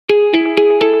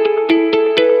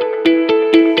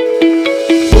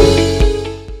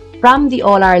From the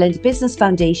All Ireland Business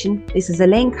Foundation, this is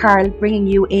Elaine Carl bringing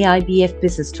you AIBF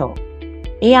Business Talk.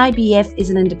 AIBF is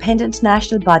an independent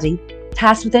national body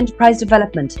tasked with enterprise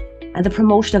development and the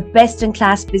promotion of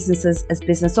best-in-class businesses as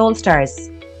business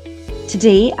all-stars.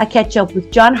 Today, I catch up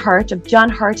with John Hurt of John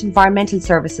Hurt Environmental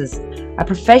Services, a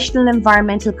professional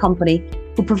environmental company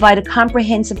who provide a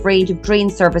comprehensive range of drain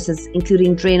services,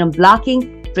 including drain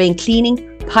unblocking, drain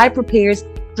cleaning, pipe repairs,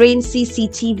 drain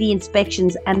CCTV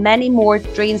inspections, and many more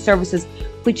drain services,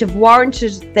 which have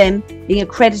warranted them being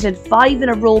accredited 5 in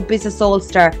a row Business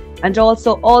All-Star and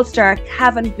also All-Star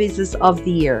Cavan Business of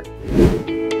the Year.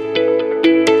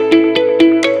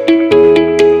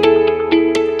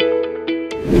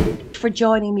 For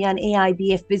joining me on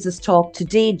AIBF Business Talk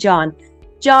today, John.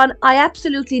 John, I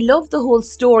absolutely love the whole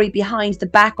story behind the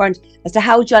background as to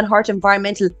how John Hurt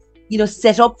Environmental,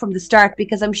 set up from the start,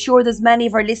 because I'm sure there's many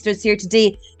of our listeners here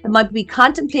today that might be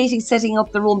contemplating setting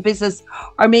up their own business,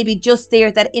 or maybe just there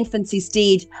at that infancy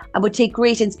stage, and would take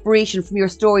great inspiration from your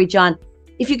story, John.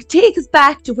 If you could take us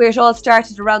back to where it all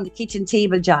started around the kitchen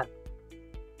table, John.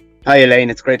 Hi Elaine,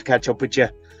 it's great to catch up with you.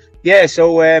 Yeah,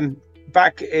 so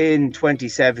back in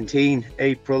 2017,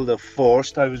 April the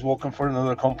 1st, I was working for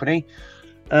another company,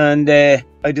 and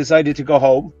I decided to go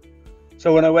home.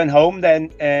 So when I went home,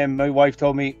 then my wife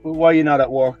told me, well, why are you not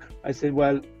at work? I said,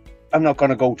 well, I'm not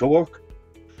going to go to work.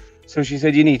 So she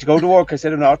said, you need to go to work. I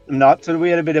said, I'm not. So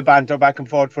we had a bit of banter back and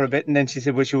forth for a bit. And then she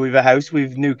said, well, should we have a house?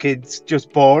 We've new kids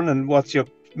just born. And what's your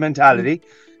mentality?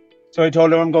 So I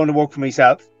told her I'm going to work for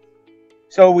myself.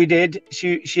 So we did.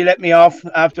 She let me off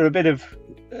after a bit of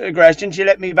aggression. She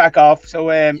let me back off.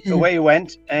 So away we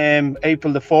went.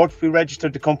 April the 4th, we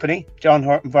registered the company, John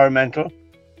Hurt Environmental.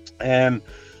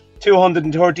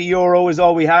 €230 is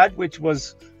all we had, which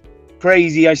was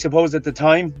crazy, I suppose, at the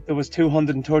time. There was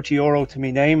 €230 to my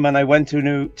name, and I went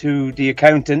to the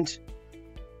accountant.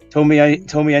 Told me I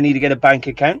need to get a bank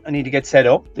account. I need to get set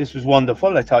up. This was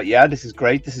wonderful. I thought, yeah, this is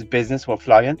great. This is business. We're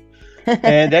flying.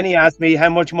 And then he asked me, how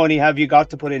much money have you got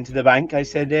to put into the bank? I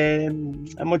said,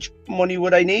 how much money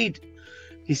would I need?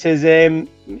 He says,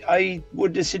 I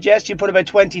would suggest you put about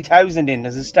 20,000 in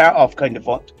as a start-off kind of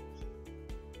fund.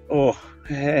 Oh,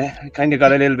 I kind of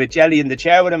got a little bit jelly in the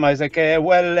chair with him. I was like, I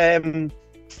kind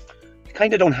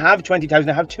of don't have 20,000.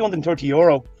 I have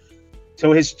 €230.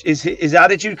 So his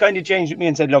attitude kind of changed with me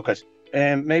and said, look,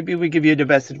 maybe we give you the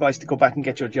best advice to go back and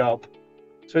get your job.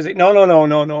 So I was like, no,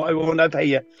 I won't. I'll pay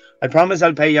you. I promise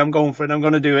I'll pay you. I'm going for it. I'm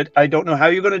going to do it. I don't know how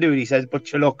you're going to do it, he says,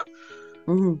 but you look.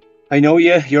 Mm-hmm. I know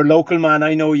you. You're a local man.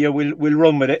 I know you. We'll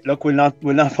run with it. Look, we'll not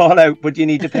fall out, but you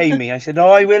need to pay me. I said,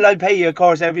 no, I will. I'll pay you. Of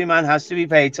course, every man has to be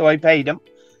paid. So I paid him.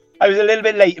 I was a little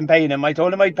bit late in paying him. I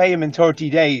told him I'd pay him in 30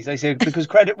 days. I said, because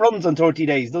credit runs on 30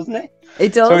 days, doesn't it?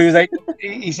 It does. So he was like,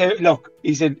 he said, look,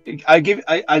 he said, I'll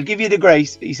give you the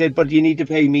grace. He said, but you need to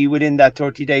pay me within that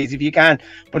 30 days if you can.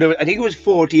 But I think it was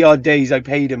 40 odd days I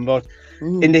paid him. But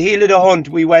in the heel of the hunt,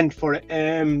 we went for it.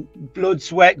 Blood,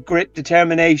 sweat, grit,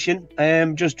 determination.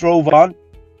 Just drove on.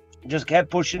 Just kept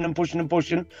pushing and pushing and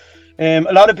pushing. A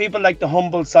lot of people like the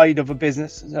humble side of a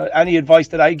business. So any advice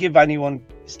that I give anyone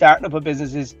starting up a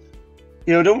business is,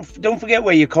 don't forget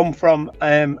where you come from.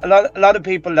 A lot of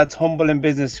people that's humble in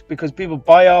business, because people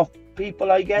buy off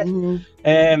people, I guess. A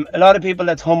lot of people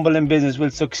that's humble in business will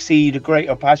succeed a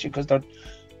greater passion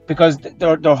because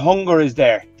their hunger is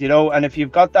there, and if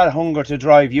you've got that hunger to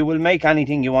drive, you will make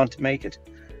anything you want to make it.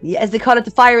 Yeah, as they call it,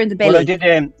 the fire in the belly.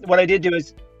 What I did do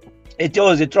is, it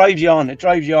drives you on.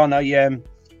 I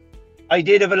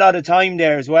did have a lot of time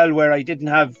there as well where I didn't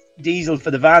have diesel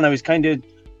for the van.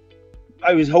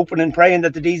 I was hoping and praying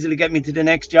that the diesel would get me to the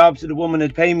next job, so the woman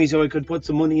would pay me so I could put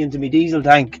some money into my diesel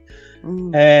tank.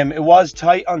 It was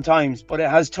tight on times, but it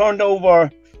has turned over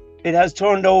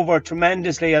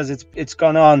tremendously as it's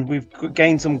gone on. We've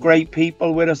gained some great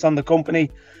people with us on the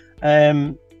company,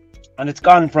 and it's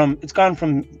gone from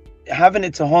having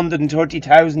its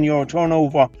 €130,000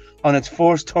 turnover on its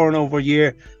first turnover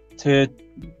year to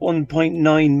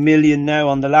 1.9 million now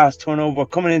on the last turnover.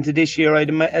 Coming into this year, I'd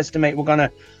estimate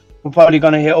we're probably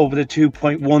gonna hit over the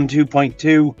 2.1,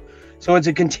 2.2. So it's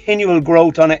a continual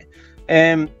growth on it.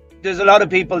 There's a lot of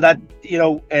people that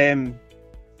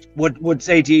would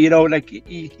say to you, like,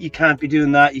 you can't be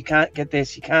doing that, you can't get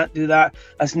this, you can't do that,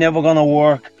 that's never gonna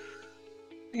work.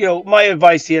 My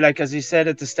advice to you, like as you said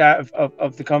at the start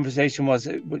of the conversation, was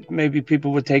maybe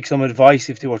people would take some advice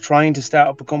if they were trying to start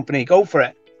up a company. Go for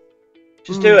it.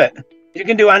 Just do it. You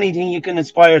can do anything you can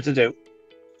aspire to do.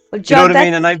 Well, John, you know what I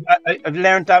mean? And I've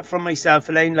learned that from myself,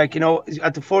 Elaine. Like,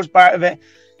 at the first part of it,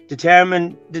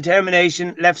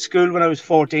 determination. Left school when I was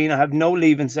 14. I have no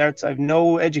leaving certs. I have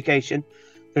no education.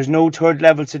 There's no third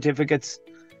level certificates.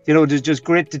 You know, there's just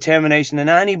grit, determination, and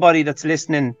anybody that's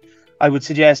listening, I would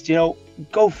suggest, you know,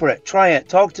 go for it, try it,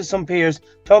 talk to some peers,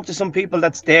 talk to some people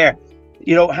that's there,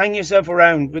 you know, hang yourself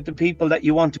around with the people that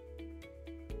you want to,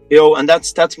 you know, and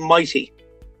that's mighty,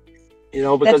 you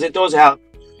know, because it does help.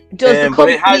 Does the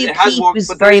company but it has worked, is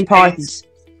but very important. Pains.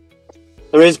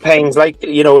 There is pains, like,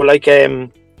 you know, like as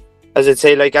I'd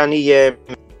say, like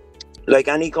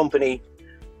any company,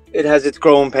 it has its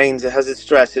growing pains, it has its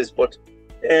stresses, but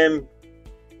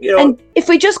you know. And if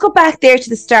we just go back there to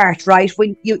the start, right,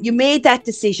 when you made that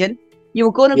decision, you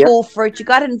were going to go for it, you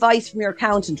got advice from your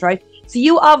accountant, right? So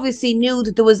you obviously knew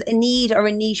that there was a need or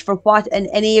a niche for what an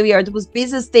area, or there was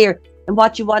business there and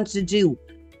what you wanted to do.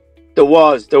 There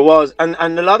was, and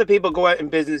a lot of people go out in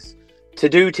business to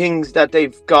do things that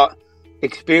they've got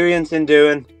experience in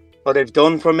doing, or they've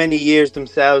done for many years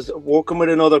themselves, working with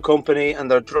another company,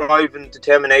 and their drive and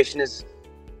determination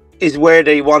is where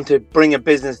they want to bring a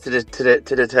business to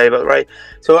the table, right?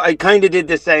 So I kind of did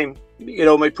the same. You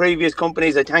know, my previous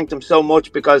companies, I thanked them so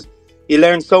much because you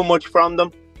learn so much from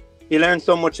them. You learn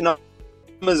so much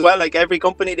as well. Like every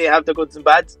company, they have the goods and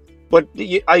bads. But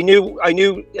I knew,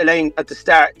 Elaine, at the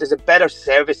start, there's a better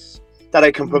service that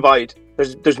I can provide.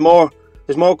 There's more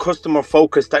customer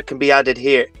focus that can be added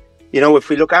here. You know, if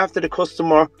we look after the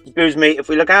customer, if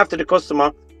we look after the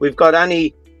customer, we've got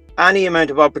any amount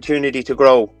of opportunity to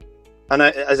grow. And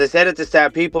as I said at the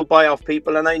start, people buy off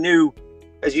people. And I knew,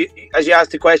 as you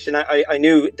asked the question, I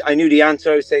knew the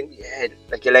answer. I was saying, yeah,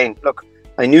 like Elaine, look,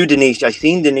 I knew the niche. I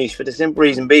seen the niche for the simple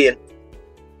reason being,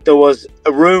 there was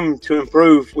a room to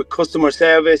improve with customer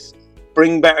service,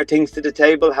 bring better things to the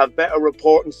table, have better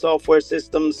reporting software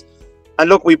systems. And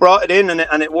look, we brought it in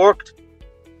and it worked.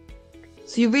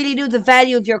 So you really knew the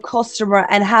value of your customer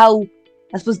and how,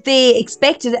 I suppose, they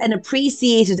expected and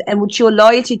appreciated and would show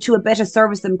loyalty to a better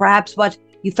service than perhaps what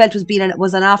you felt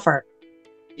was an offer.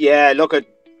 Yeah, look, a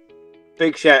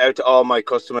big shout out to all my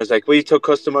customers. Like, we took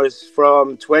customers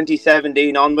from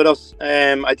 2017 on with us.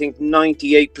 I think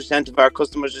 98% of our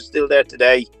customers are still there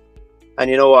today. And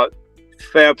you know what?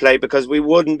 Fair play, because we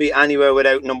wouldn't be anywhere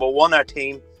without, number one, our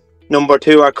team, number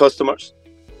two, our customers.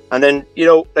 And then, you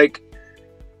know, like,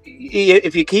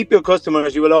 if you keep your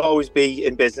customers, you will always be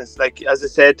in business. Like, as I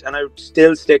said, and I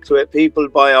still stick to it, people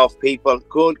buy off people,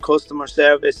 good customer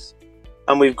service.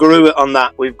 And we've grew it on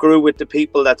that. We've grew with the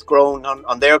people that's grown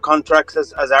on their contracts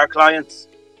as our clients,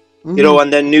 you know,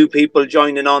 and then new people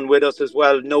joining on with us as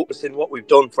well, noticing what we've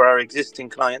done for our existing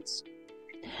clients.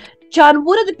 John,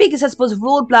 one of the biggest, I suppose,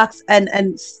 roadblocks and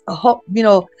you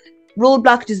know,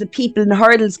 roadblocks that people and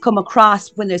hurdles come across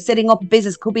when they're setting up a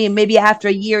business, could be maybe after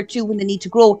a year or two when they need to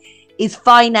grow, is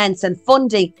finance and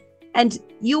funding. And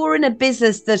you were in a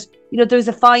business that, you know, there's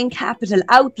a fine capital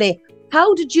outlay.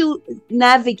 How did you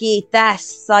navigate that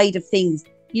side of things?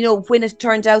 You know, when it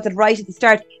turned out that right at the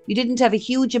start, you didn't have a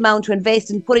huge amount to invest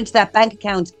and put into that bank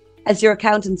account, as your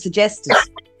accountant suggested.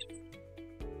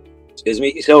 Excuse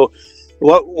me. So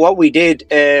what we did,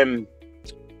 and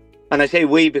I say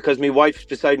we because my wife's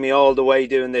beside me all the way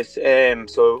doing this.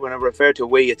 So when I refer to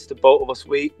we, it's the both of us.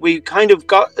 We kind of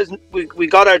got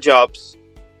our jobs,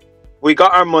 we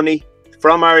got our money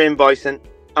from our invoicing,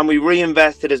 and we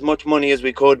reinvested as much money as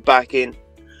we could back in.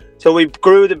 So we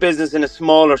grew the business in a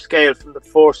smaller scale from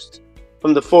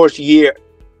the first year.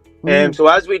 So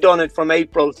as we done it from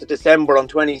April to December on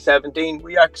 2017,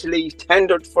 we actually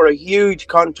tendered for a huge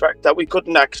contract that we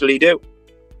couldn't actually do.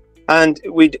 And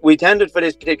we tendered for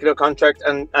this particular contract,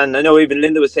 and I know even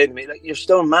Linda was saying to me, like, you're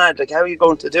still mad, like, how are you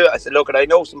going to do it? I said, look, I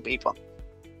know some people.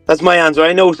 That's my answer.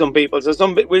 I know some people. So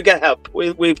we'll get help.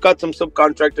 We've got some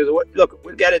subcontractors. Look,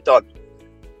 we'll get it done.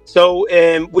 So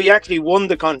we actually won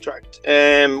the contract.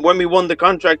 When we won the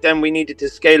contract, then we needed to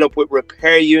scale up with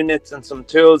repair units and some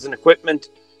tools and equipment.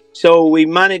 So we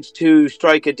managed to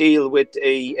strike a deal with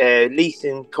a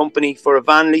leasing company, for a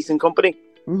van leasing company.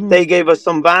 They gave us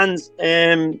some vans.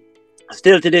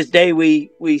 Still to this day,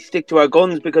 we stick to our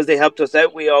guns because they helped us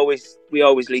out. We always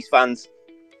lease vans,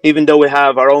 even though we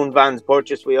have our own vans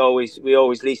purchased. We always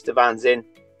lease the vans in.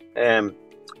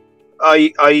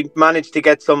 I managed to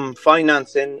get some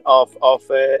financing of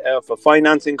a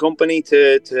financing company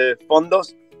to fund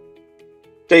us.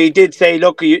 They did say,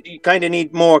 look, you kind of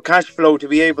need more cash flow to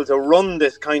be able to run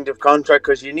this kind of contract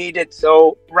because you need it.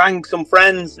 So rang some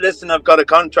friends. Listen, I've got a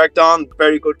contract on,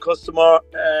 very good customer,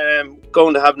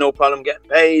 going to have no problem getting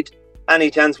paid.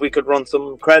 Any chance we could run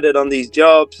some credit on these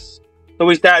jobs? So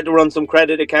we started to run some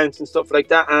credit accounts and stuff like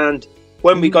that. And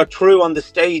when we got through on the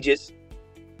stages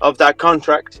of that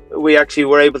contract, we actually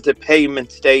were able to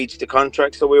payment stage the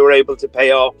contract. So we were able to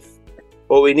pay off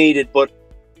what we needed. But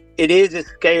it is a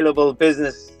scalable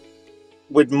business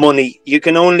with money. You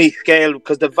can only scale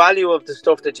because the value of the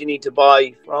stuff that you need to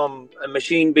buy, from a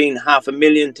machine being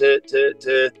 500,000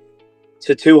 to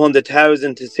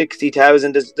 200,000 to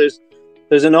 60,000,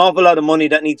 there's an awful lot of money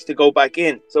that needs to go back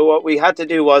in. So what we had to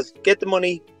do was get the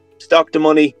money, stock the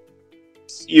money,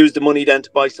 use the money then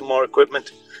to buy some more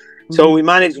equipment. Mm-hmm. So we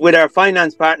managed with our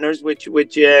finance partners, which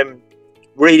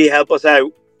really help us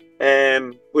out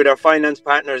with our finance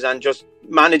partners, and just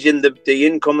managing the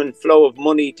income and flow of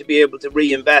money to be able to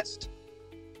reinvest.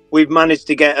 We've managed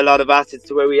to get a lot of assets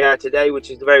to where we are today,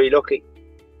 which is very lucky.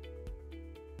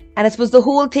 And I suppose the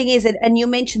whole thing is, and you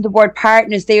mentioned the word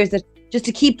partners there, is that just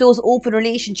to keep those open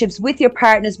relationships with your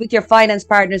partners, with your finance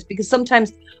partners, because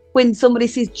sometimes when somebody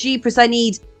says, jeepers, I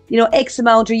need, X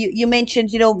amount, or you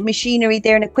mentioned, machinery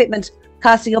there and equipment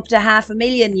costing up to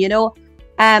 500,000,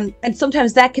 and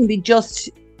sometimes that can be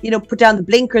just, put down the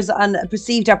blinkers on a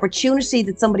perceived opportunity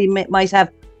that somebody might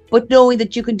have, but knowing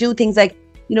that you can do things like,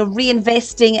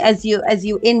 reinvesting as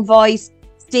you invoice,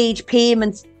 stage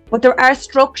payments, but there are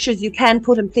structures you can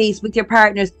put in place with your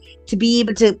partners to be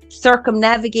able to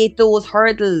circumnavigate those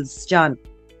hurdles, John.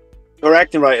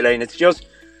 Correct and right, Elaine. It's just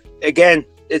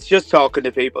talking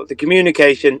to people, the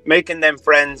communication, making them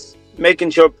friends, making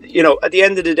sure, at the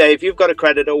end of the day, if you've got a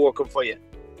creditor working for you,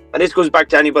 and this goes back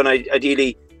to anybody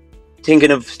ideally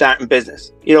thinking of starting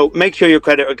business, make sure your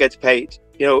creditor gets paid.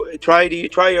 Try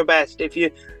your best. If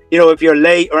you're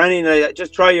late or anything like that,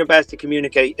 just try your best to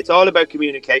communicate. It's all about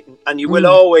communicating, and you will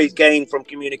always gain from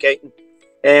communicating.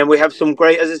 And we have some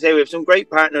great, as I say, we have some great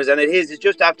partners, and it's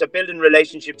just after building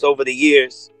relationships over the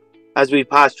years as we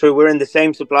pass through. We're in the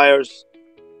same suppliers.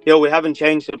 We haven't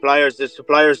changed suppliers. The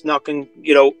suppliers knocking,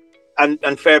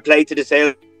 and fair play to the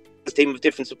sales team of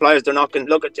different suppliers. They're knocking,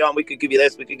 look at John, we could give you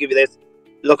this, we could give you this.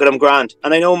 Look at them, grand.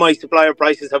 And I know my supplier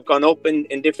prices have gone up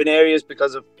in different areas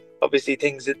because of obviously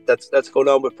things that's going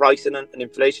on with pricing and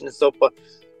inflation and stuff. But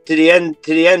to the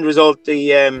end result,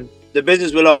 the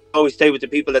business will always stay with the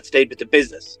people that stayed with the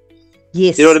business.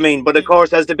 Yes. You know what I mean? But of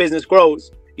course, as the business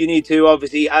grows, you need to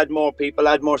obviously add more people,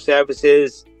 add more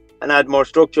services, and add more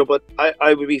structure. But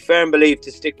I would be firm belief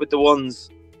to stick with the ones,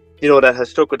 that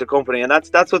has stuck with the company. And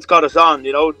that's what's got us on,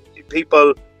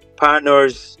 people,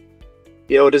 partners.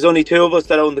 There's only two of us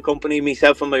that own the company,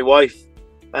 myself and my wife.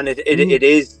 And it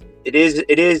is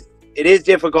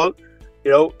difficult.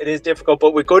 It is difficult,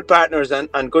 but with good partners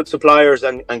and good suppliers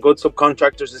and good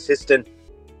subcontractors assisting,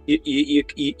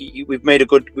 we've made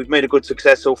a good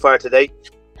success so far today.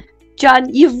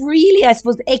 John, you've really, I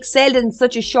suppose, excelled in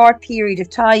such a short period of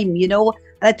time, and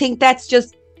I think that's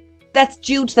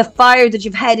due to the fire that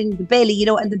you've had in the belly,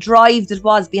 and the drive that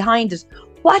was behind it.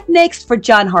 What next for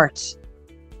John Hurt?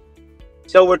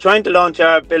 So we're trying to launch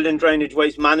our building drainage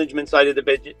waste management side of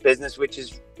the business, which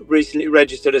is recently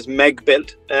registered as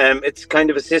MegBuild. It's kind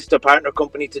of a sister partner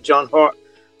company to John Hurt.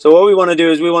 So what we want to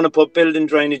do is we want to put building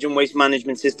drainage and waste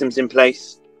management systems in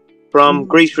place, from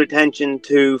grease retention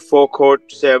to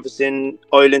forecourt servicing,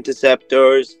 oil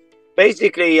interceptors,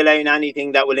 basically, Elaine,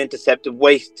 anything that will intercept the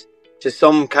waste to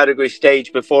some category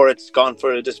stage before it's gone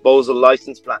for a disposal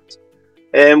license plant.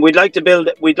 We'd like to build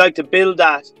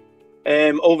that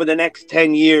over the next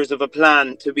 10 years of a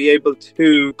plan to be able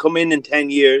to come in 10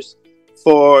 years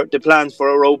for the plans for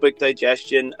aerobic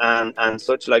digestion and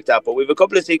such like that. But we have a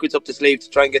couple of secrets up the sleeve to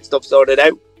try and get stuff sorted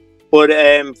out. But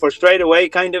for straight away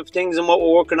kind of things and what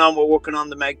we're working on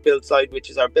the MegBuild side, which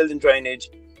is our building drainage,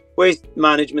 waste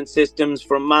management systems,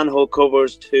 from manhole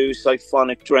covers to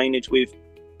siphonic drainage. We've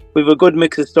a good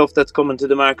mix of stuff that's coming to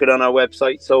the market on our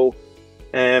website. So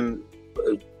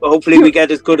hopefully we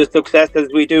get as good a success as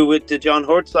we do with the John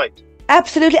Hurt side.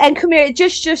 Absolutely. And come here, it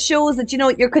just shows that,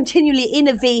 you're continually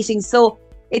innovating. So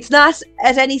it's not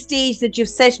at any stage that you've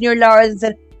set in your laurels and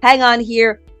said, hang on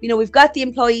here, we've got the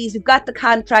employees, we've got the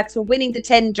contracts, we're winning the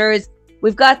tenders,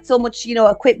 we've got so much,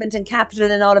 equipment and capital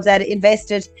and all of that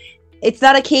invested. It's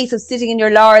not a case of sitting in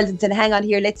your laurels and saying, hang on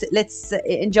here, let's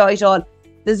enjoy it all.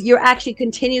 You're actually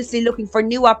continuously looking for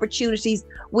new opportunities,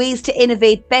 ways to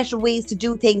innovate, better ways to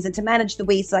do things and to manage the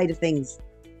waste side of things.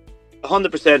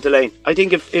 100%, Elaine. I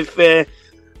think if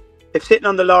sitting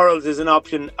on the laurels is an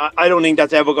option, I don't think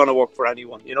that's ever going to work for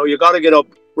anyone. You got to get up,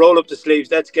 roll up the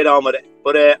sleeves, let's get on with it.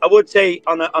 But I would say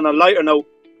on a lighter note,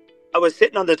 I was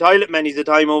sitting on the toilet many a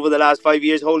time over the last 5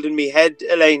 years, holding my head,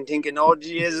 Elaine, thinking, oh,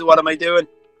 Jesus, what am I doing?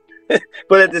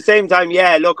 But at the same time,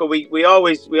 yeah, look, we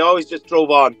always just drove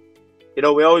on.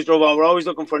 We always drove on. We're always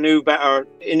looking for new, better,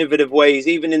 innovative ways,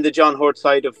 even in the John Hurt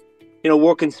side of,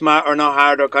 working smarter, not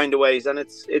harder kind of ways. And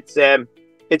it's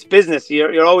business.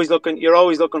 You're always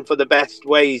looking for the best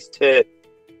ways to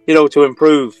to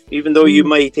improve, even though you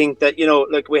might think that,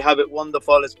 like we have it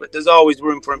wonderful, but there's always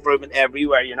room for improvement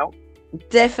everywhere,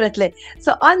 Definitely.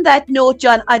 So on that note,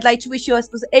 John, I'd like to wish you, I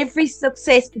suppose, every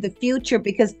success for the future,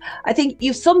 because I think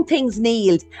you've some things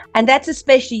nailed, and that's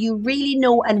especially you really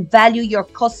know and value your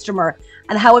customer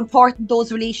and how important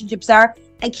those relationships are,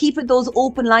 and keeping those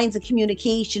open lines of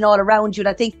communication all around you. And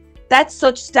I think that's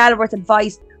such stalwart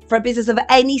advice for a business of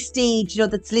any stage,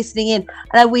 that's listening in.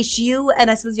 And I wish you, and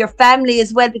I suppose your family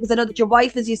as well, because I know that your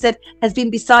wife, as you said, has been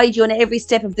beside you on every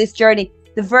step of this journey,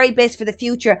 the very best for the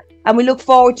future. And we look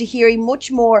forward to hearing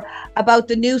much more about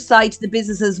the new side to the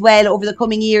business as well over the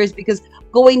coming years, because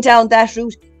going down that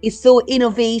route is so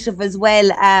innovative as well.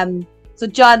 So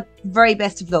John, very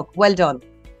best of luck. Well done.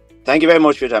 Thank you very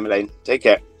much for your time, Elaine. Take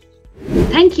care.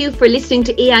 Thank you for listening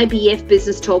to AIBF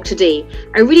Business Talk today.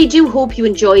 I really do hope you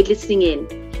enjoyed listening in.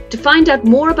 To find out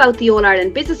more about the All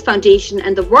Ireland Business Foundation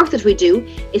and the work that we do,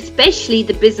 especially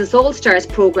the Business All Stars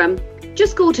programme,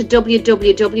 just go to www.aibf.ie.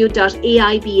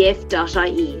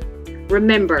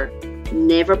 Remember,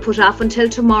 never put off until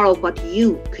tomorrow what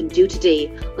you can do today.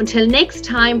 Until next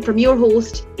time, from your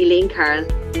host, Elaine Carl.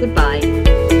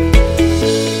 Goodbye.